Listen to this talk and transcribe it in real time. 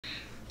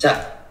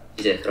자,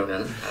 이제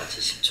그러면 다 같이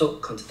 10초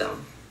카운트다운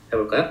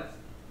해볼까요?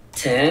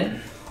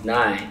 10,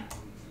 9,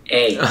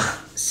 8,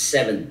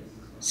 7,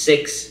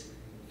 6,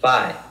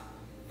 5,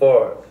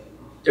 4,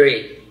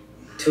 3,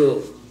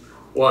 2,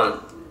 1.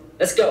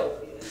 Let's go!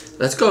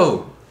 Let's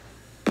go!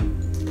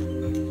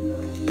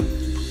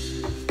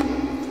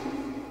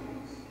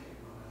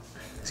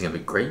 It's gonna be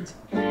great.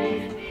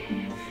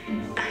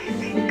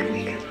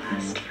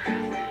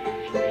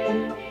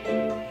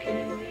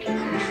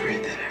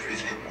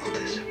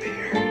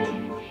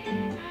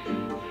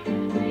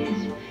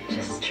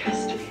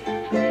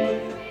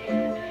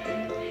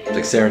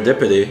 Like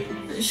serendipity.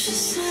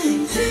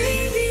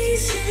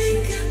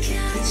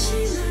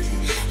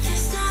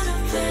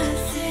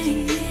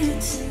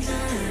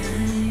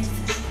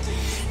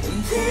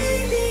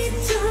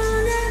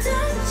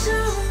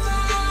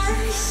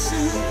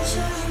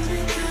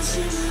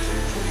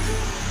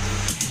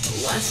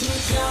 Watch me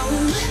go,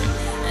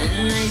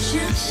 and I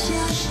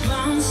just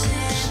bounce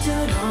at the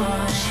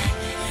door.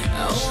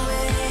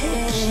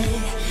 Away,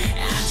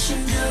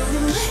 action go,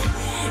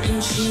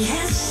 and she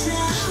has a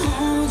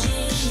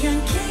holding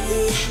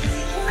key.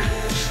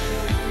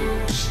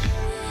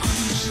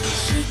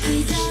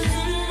 She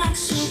doesn't like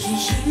so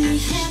he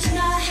has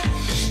not.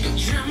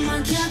 Drama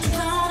got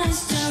the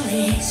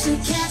story, so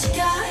catch a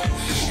guy,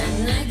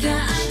 and I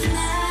got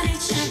a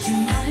check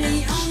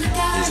money on the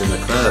guy. He's in the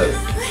club.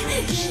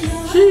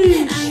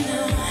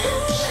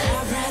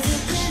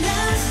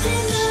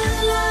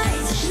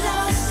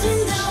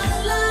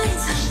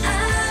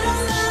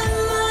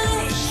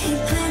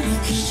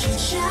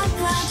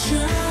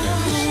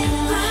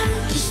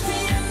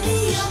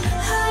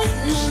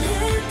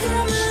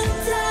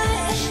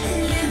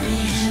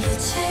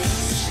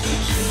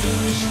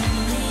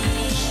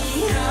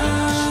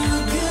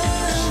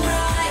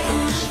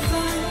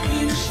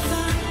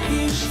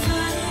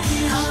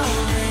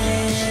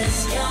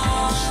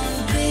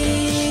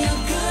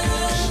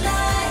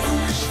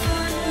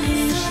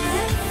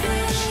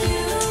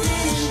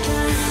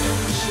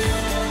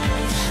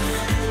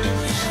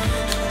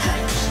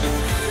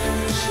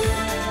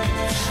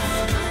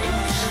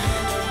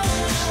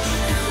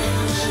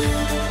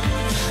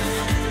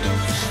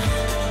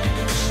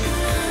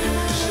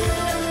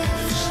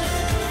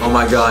 Oh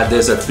my god,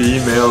 there's a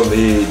female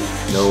lead.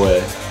 No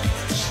way.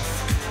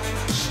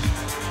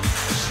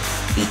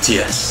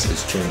 BTS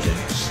is changing.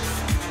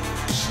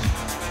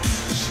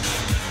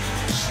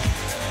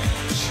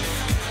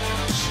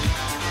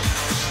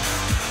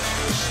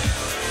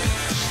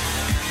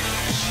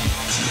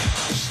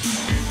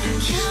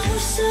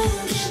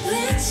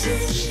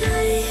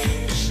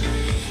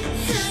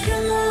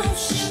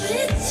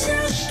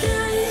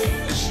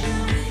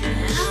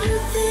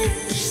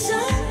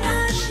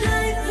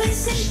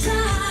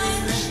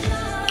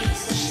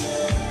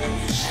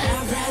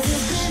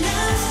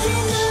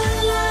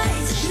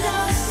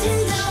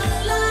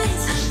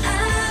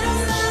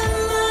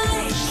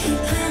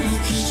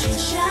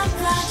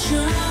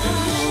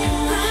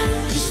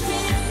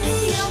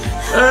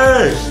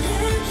 Hey!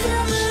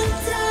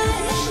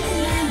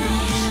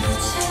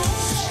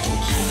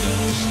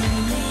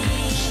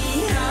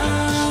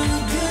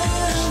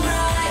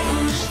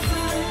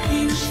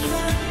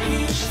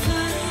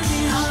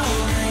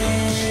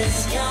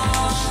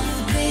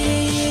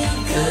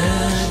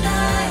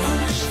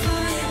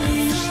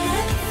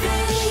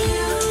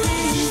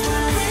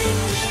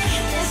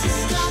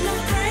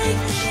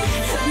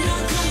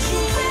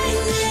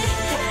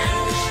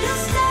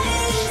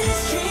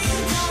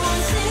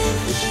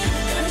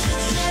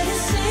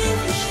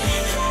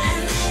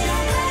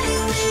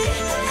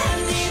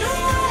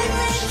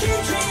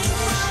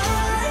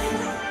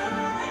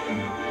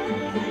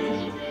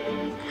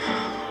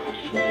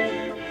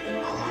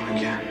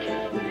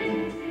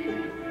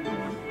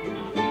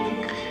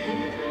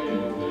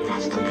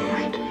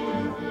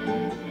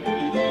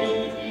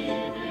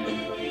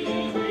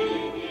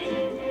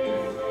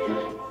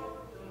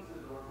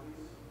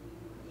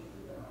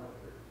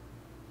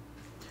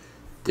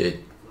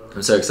 Dude,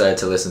 I'm so excited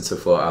to listen to the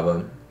full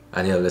album.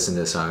 I need to listen to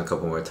this song a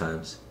couple more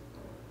times.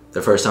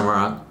 The first time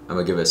around, I'm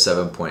gonna give it a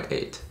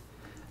 7.8.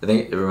 I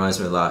think it reminds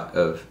me a lot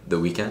of The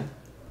Weeknd.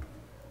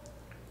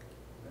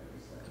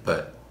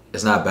 But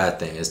it's not a bad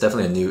thing. It's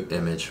definitely a new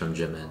image from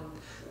Jimin.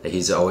 Like,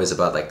 he's always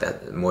about like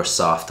that more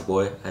soft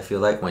boy, I feel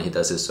like, when he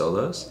does his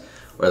solos.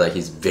 Or like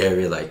he's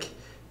very like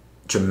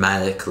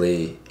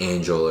dramatically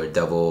angel or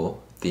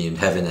devil themed,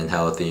 heaven and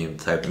hell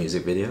themed type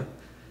music video.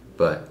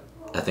 But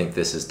I think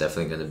this is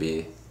definitely going to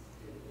be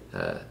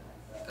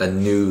a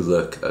new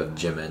look of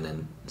Jimin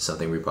and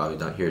something we probably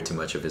don't hear too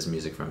much of his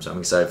music from. So I'm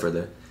excited for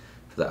the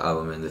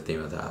album and the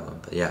theme of the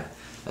album. But yeah,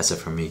 that's it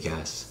from me,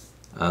 guys.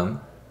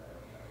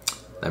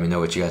 Let me know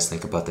what you guys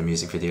think about the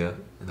music video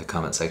in the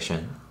comment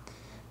section.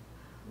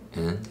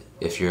 And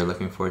if you're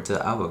looking forward to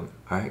the album.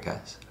 Alright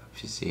guys, hope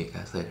to see you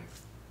guys later.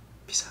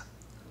 Peace out.